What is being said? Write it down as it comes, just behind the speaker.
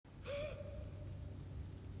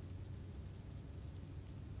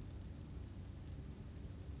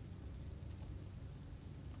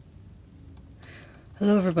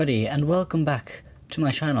Hello everybody and welcome back to my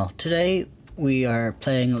channel. Today we are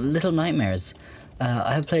playing Little Nightmares.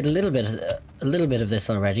 I have played a little bit of this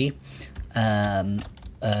already on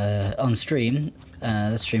stream.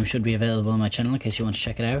 The stream should be available on my channel in case you want to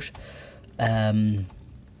check it out.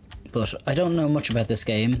 But I don't know much about this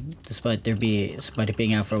game, despite it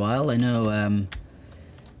being out for a while. I know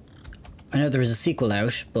there is a sequel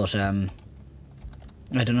out, but I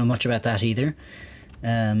don't know much about that either.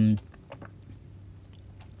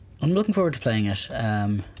 I'm looking forward to playing it.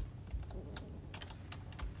 So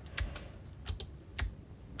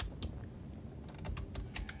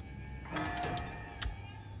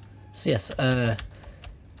yes,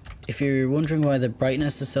 if you're wondering why the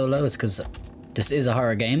brightness is so low, it's because this is a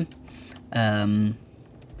horror game.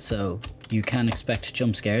 So you can expect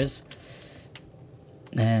jump scares.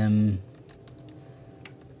 But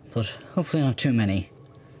hopefully not too many.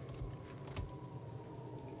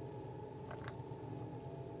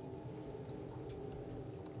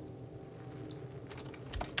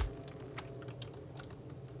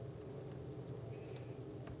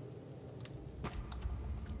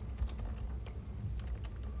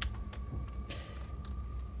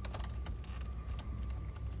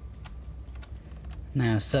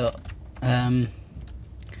 Now, so, I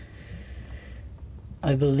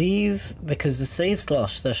believe because the save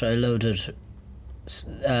slot that I loaded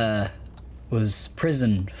was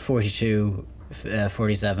prison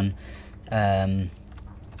 4247.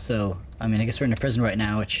 So, I mean, I guess we're in a prison right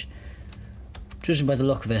now, which, judging by the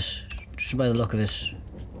look of it,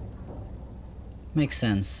 makes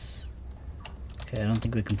sense. Okay, I don't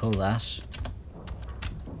think we can pull that.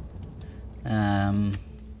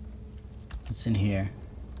 What's in here?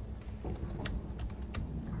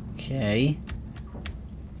 Okay.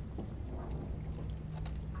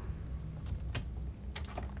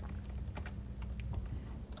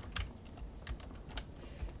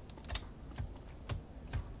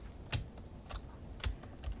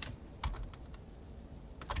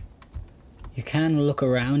 You can look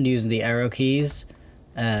around using the arrow keys,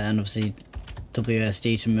 and obviously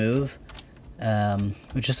WSD to move,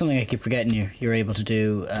 which is something I keep forgetting you're able to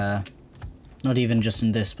do. Not even just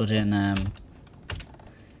in this, but in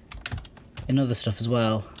other stuff as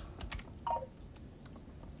well.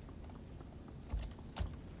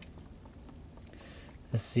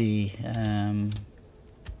 Let's see.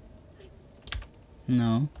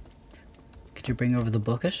 No. Could you bring over the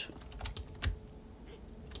bucket?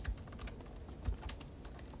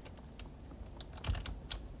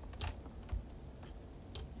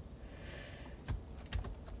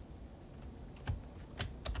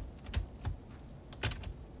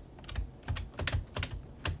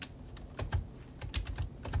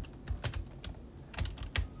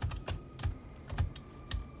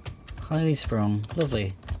 Highly sprung.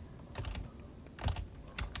 Lovely.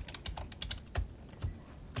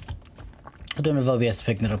 I don't know if OBS is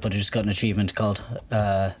picking it up, but I just got an achievement called,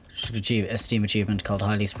 a Steam achievement called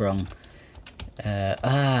Highly Sprung.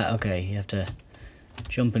 Okay, you have to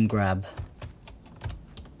jump and grab.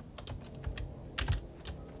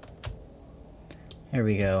 Here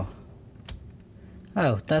we go.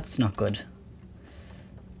 Oh, that's not good.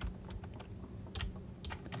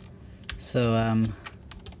 So,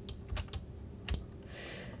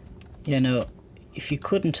 yeah, no, if you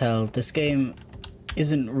couldn't tell, this game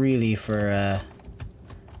isn't really for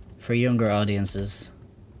younger audiences.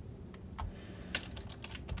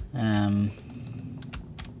 I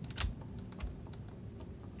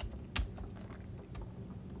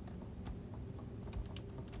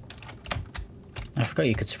forgot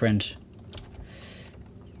you could sprint.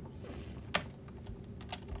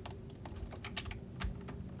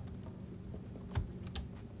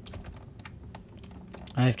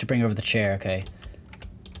 I have to bring over the chair, okay.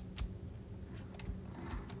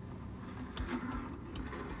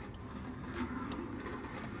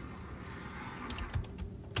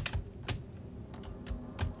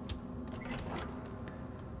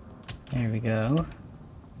 There we go.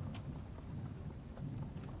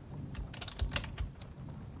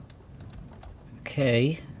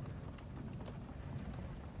 Okay.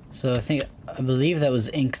 So I believe that was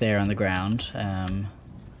ink there on the ground.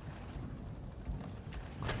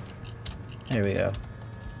 There we go.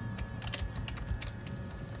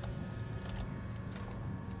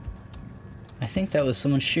 I think that was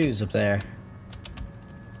someone's shoes up there.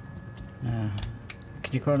 Can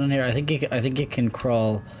you crawl in here? I think you can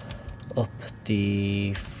crawl up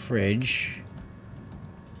the fridge.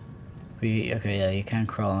 Okay, yeah, you can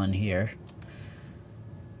crawl in here.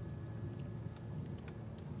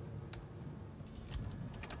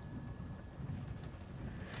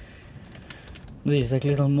 These like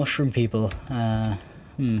little mushroom people.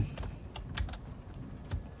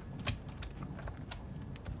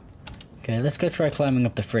 Okay, let's go try climbing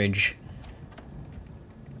up the fridge.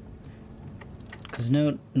 Because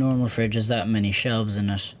no normal fridge has that many shelves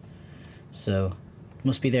in it. So, it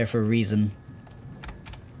must be there for a reason.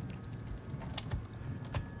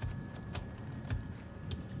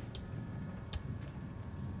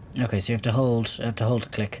 Okay, so you have to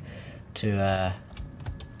hold click to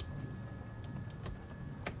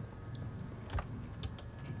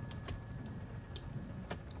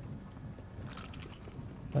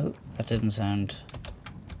oh, that didn't sound.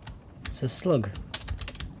 It's a slug.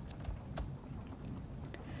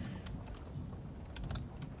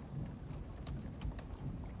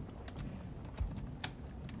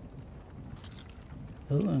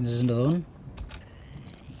 Oh, and there's another one.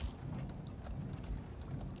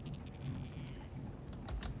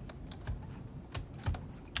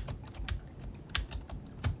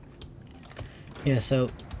 Yeah, so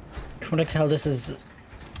from what I can tell, this is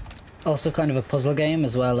also kind of a puzzle game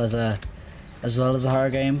as well as a horror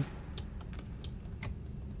game.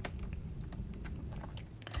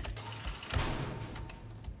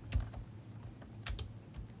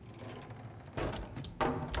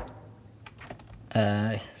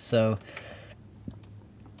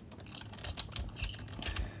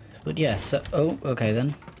 But yeah, so oh, okay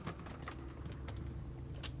then.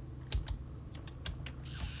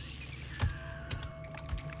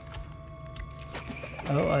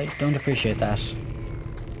 Oh, I don't appreciate that.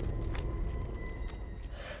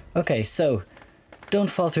 Okay, so don't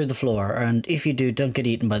fall through the floor, and if you do, don't get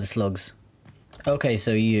eaten by the slugs. Okay,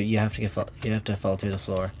 so you have to fall through the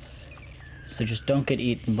floor. So just don't get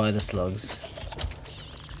eaten by the slugs.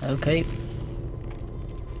 Okay.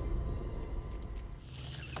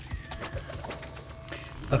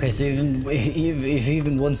 Okay, so if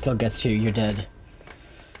even one slug gets you, you're dead.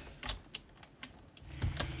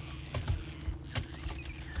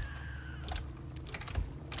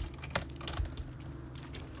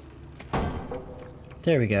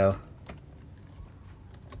 There we go.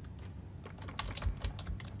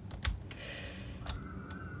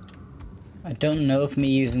 I don't know if me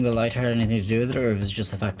using the lighter had anything to do with it, or if it's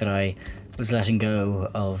just the fact that I was letting go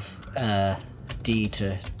of D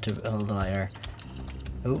to hold the lighter.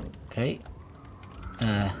 Oh, okay.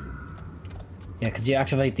 Yeah, because you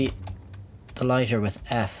activate the lighter with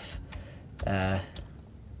F. I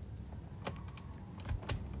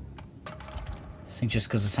think just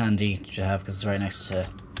because it's handy to have, because it's right next to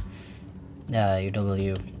your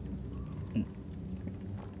W.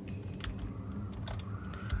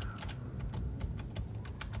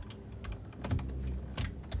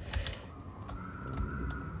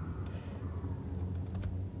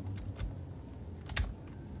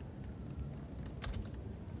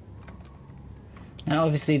 Now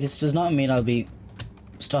obviously this does not mean I'll be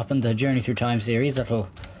stopping the Journey Through Time series. That'll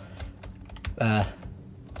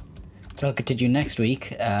continue next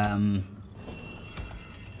week. Bit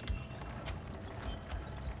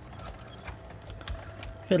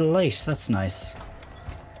of light, that's nice.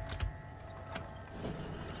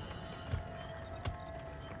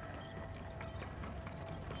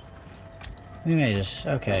 We made it,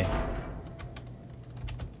 okay.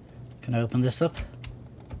 Can I open this up?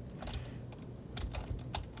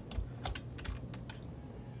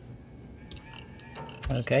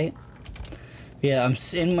 Okay. Yeah, I'm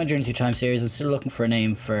in my Journey Through Time series. I'm still looking for a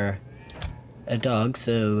name for a dog.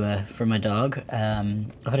 So for my dog,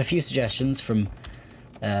 I've had a few suggestions from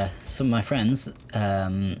some of my friends.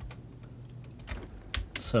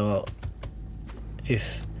 So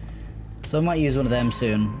I might use one of them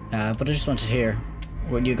soon. But I just wanted to hear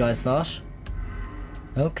what you guys thought.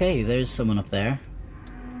 Okay, there's someone up there.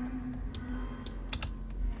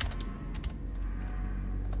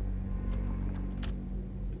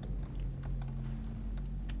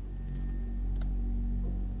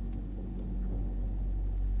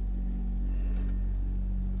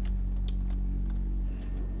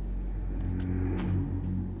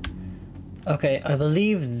 Okay, I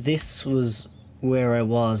believe this was where I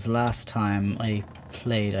was last time I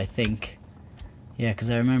played, I think. Yeah,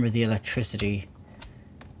 because I remember the electricity.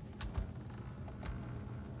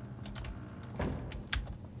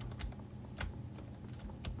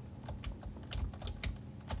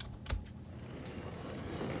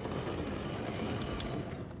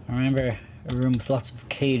 I remember a room with lots of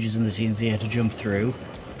cages in the scenes you had to jump through,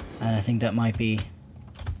 and I think that might be...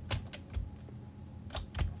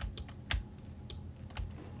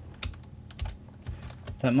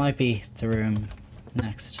 that might be the room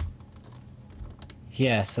next.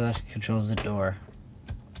 Yeah, so that controls the door.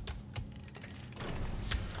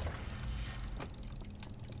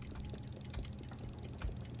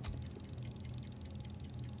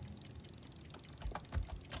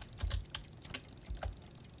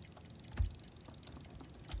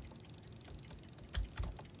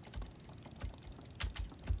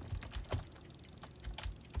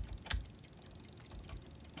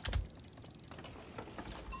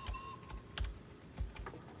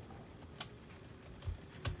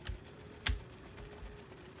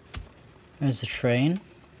 There's the train.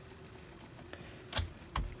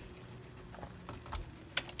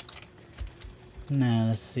 Now,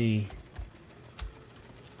 let's see.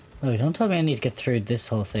 Oh, don't tell me I need to get through this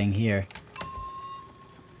whole thing here.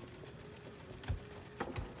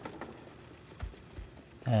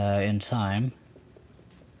 In time.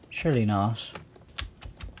 Surely not.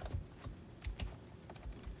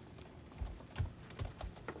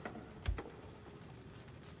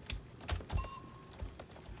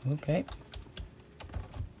 Okay.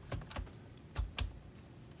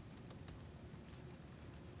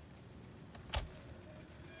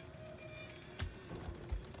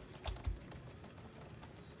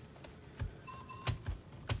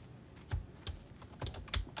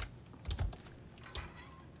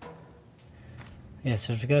 Yeah,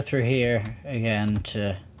 so if we go through here again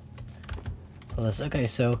to pull this. Okay,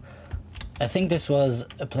 so I think this was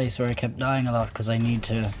a place where I kept dying a lot because I need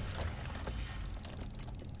to.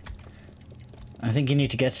 I think you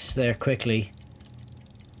need to get there quickly.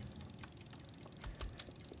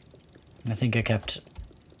 I think I kept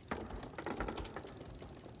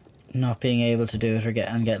not being able to do it or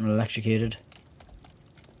getting electrocuted.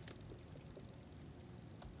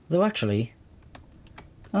 Though actually,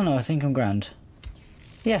 oh no, I think I'm grand.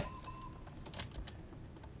 Yeah.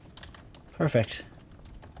 Perfect.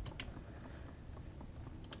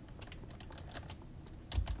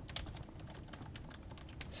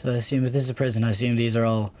 So I assume if this is a prison, I assume these are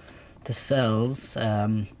all the cells,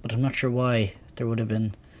 but I'm not sure why there would have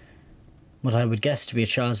been what I would guess to be a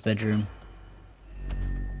child's bedroom.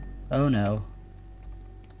 Oh no.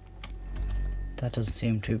 That doesn't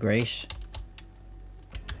seem too great.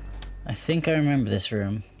 I think I remember this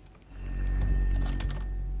room.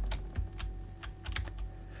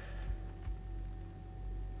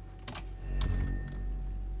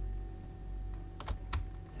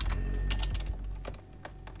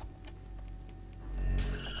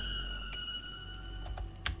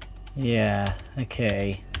 Yeah,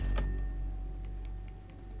 okay.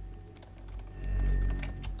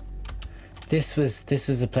 This was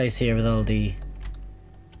the place here with all the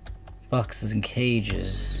boxes and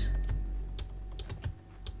cages.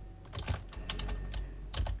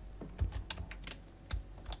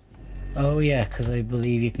 Oh yeah, because I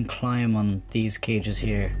believe you can climb on these cages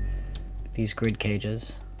here. These grid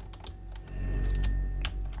cages.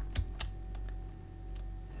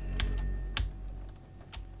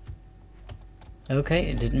 Okay,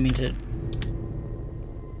 I didn't mean to...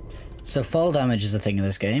 So fall damage is a thing in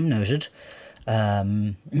this game, noted.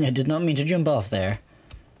 I did not mean to jump off there.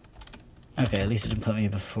 Okay, at least it didn't put me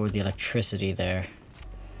before the electricity there.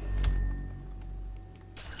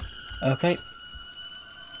 Okay.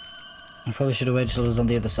 I probably should have waited till it was on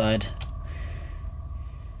the other side.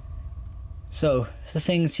 So, the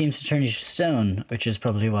thing seems to turn you to stone, which is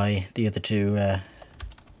probably why the other two,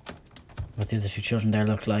 what the other two children there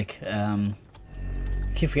look like.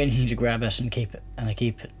 I keep forgetting to grab it and I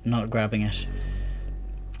keep not grabbing it.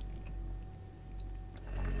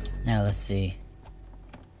 Now let's see.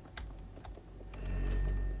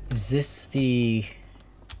 Is this the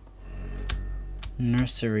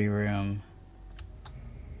nursery room?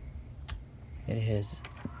 It is.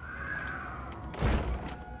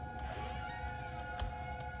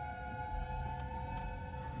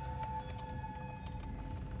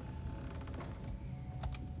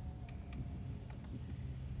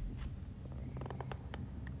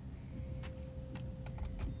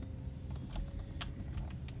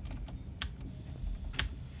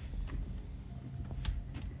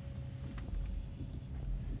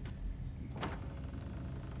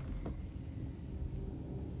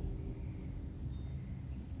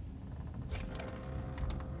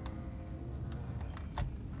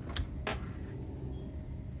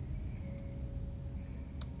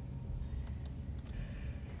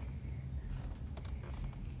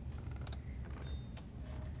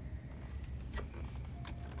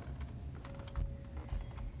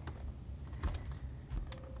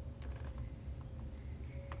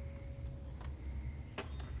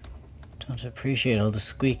 Don't appreciate all the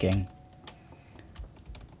squeaking.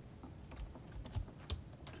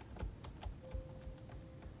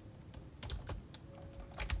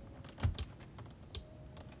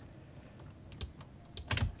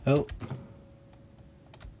 Oh.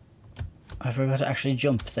 I forgot to actually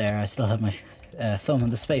jump there. I still have my thumb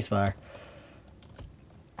on the spacebar.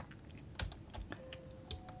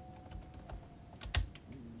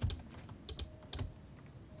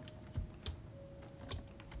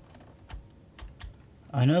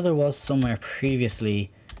 I know there was somewhere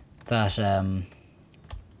previously that I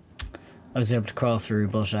was able to crawl through,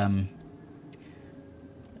 but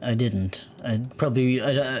I didn't. I probably...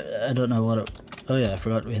 I don't know what it... Oh yeah, I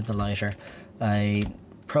forgot we had the lighter. I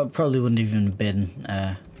probably wouldn't even have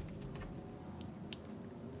been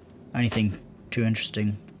anything too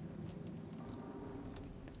interesting.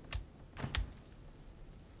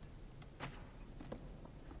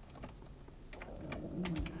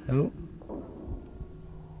 Oh.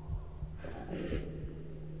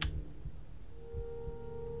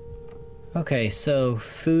 Okay, so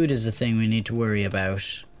food is a thing we need to worry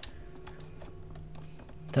about.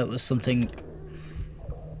 That was something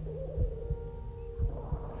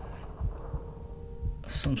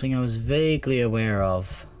I was vaguely aware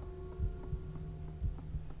of.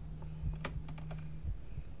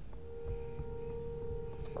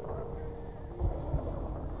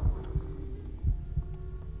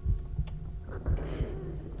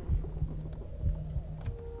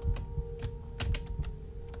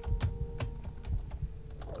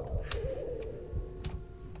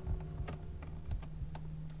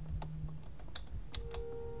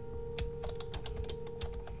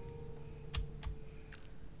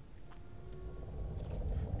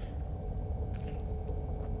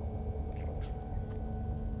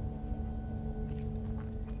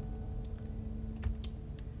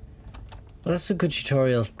 Well, that's a good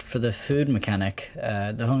tutorial for the food mechanic,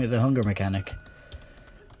 the hunger mechanic.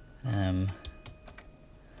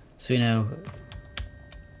 So, you know,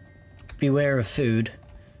 beware of food,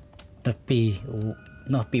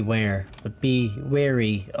 not beware, but be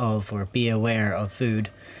wary of, or be aware of food.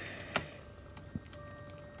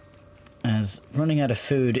 As running out of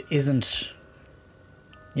food isn't,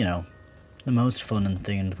 you know, the most fun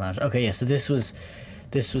thing in the planet. Okay, yeah, so this was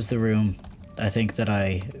the room I think that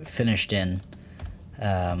I finished in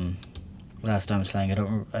last time I was playing. I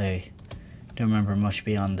don't remember much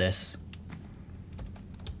beyond this.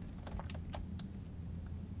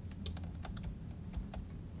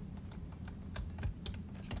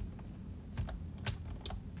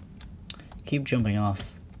 Keep jumping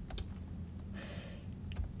off.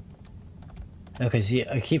 Okay, so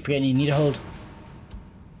I keep forgetting you need to hold.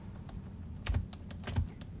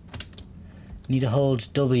 You need to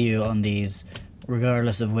hold W on these,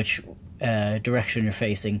 regardless of which direction you're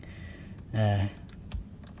facing.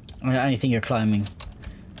 Anything you're climbing.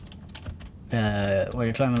 While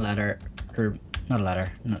you're climbing a ladder, or not a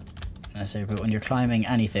ladder, not necessarily, but when you're climbing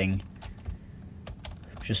anything,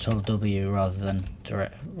 just hold W rather than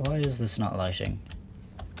direct. Why is this not lighting?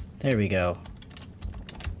 There we go.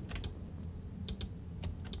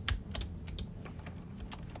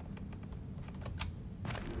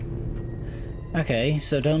 Okay,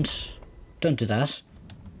 so don't do that.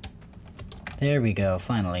 There we go,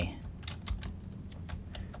 finally.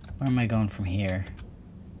 Where am I going from here?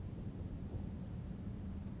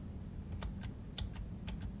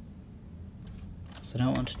 So I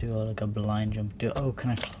don't want to do like a blind jump. Oh,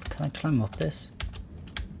 can I climb up this?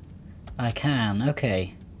 I can.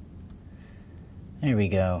 Okay. There we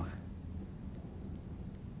go.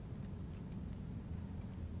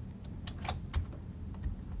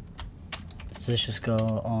 Does this just go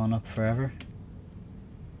on up forever?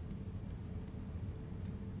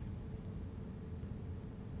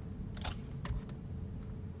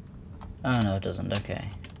 Oh no, it doesn't.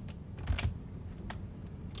 Okay.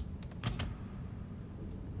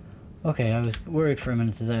 Okay, I was worried for a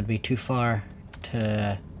minute that that'd be too far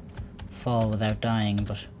to fall without dying,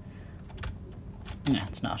 but yeah,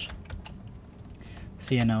 it's not.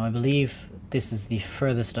 So yeah, no, I believe this is the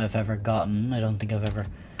furthest I've ever gotten. I don't think I've ever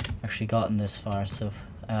actually gotten this far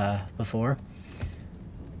before.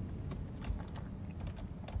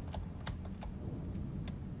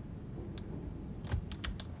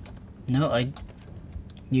 No, I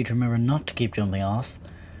need to remember not to keep jumping off.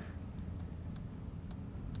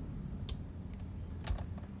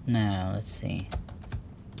 Now, let's see.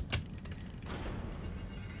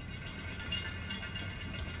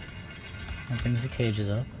 That brings the cages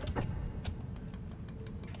up.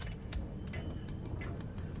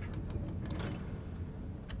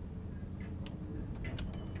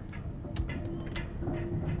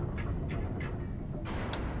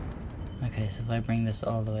 Okay, so if I bring this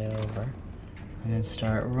all the way over, and then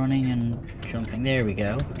start running and jumping, there we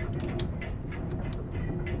go.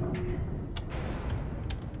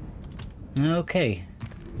 Okay.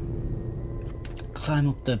 Climb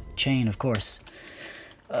up the chain, of course.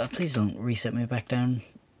 Please don't reset me back down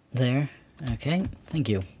there. Okay, thank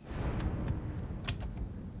you.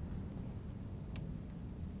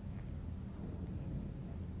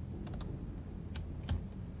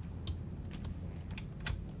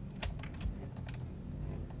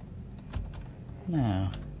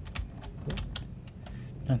 Now,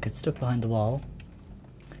 don't get stuck behind the wall.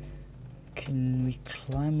 Can we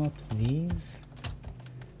climb up these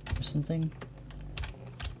or something?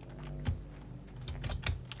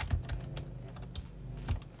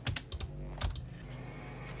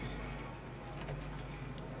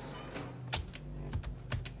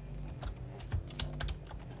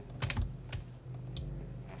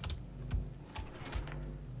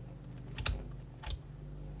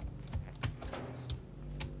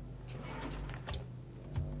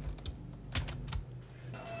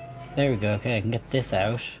 There we go, okay, I can get this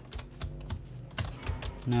out.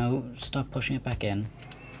 No, stop pushing it back in.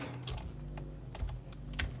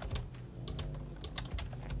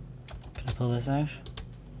 Can I pull this out?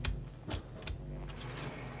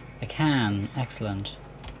 I can, excellent.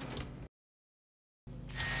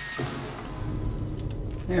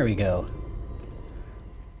 There we go.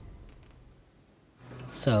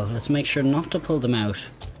 So, let's make sure not to pull them out.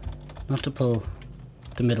 Not to pull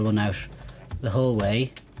the middle one out the whole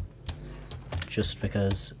way. Just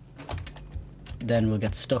because then we'll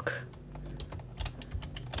get stuck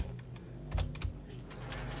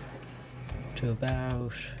to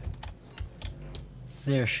about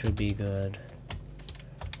there. Should be good.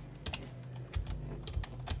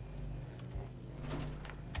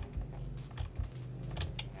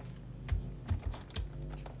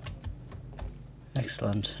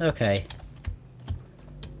 Excellent. Okay.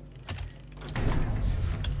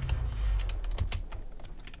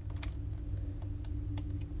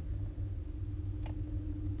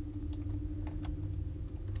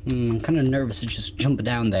 I'm kind of nervous to just jump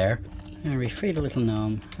down there. Yeah, we freed a little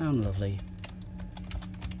gnome. How lovely.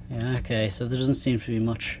 Yeah, okay, so there doesn't seem to be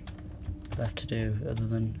much left to do other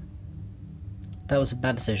than... That was a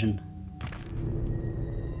bad decision.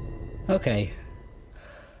 Okay.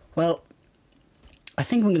 Well, I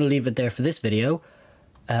think I'm going to leave it there for this video.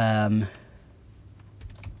 Where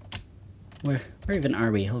even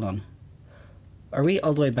are we? Hold on. Are we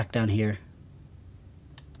all the way back down here?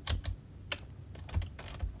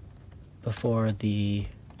 Before the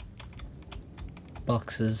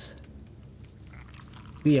boxes.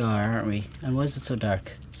 We are, aren't we? And why is it so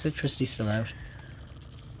dark? Is electricity still out?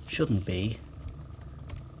 Shouldn't be.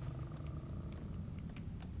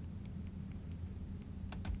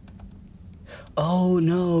 Oh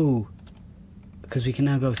no! Because we can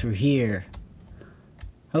now go through here.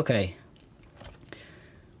 Okay.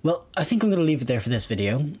 Well, I think I'm going to leave it there for this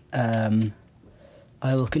video. I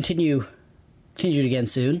will continue it again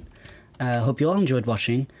soon. Hope you all enjoyed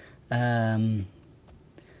watching, and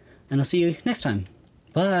I'll see you next time.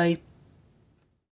 Bye!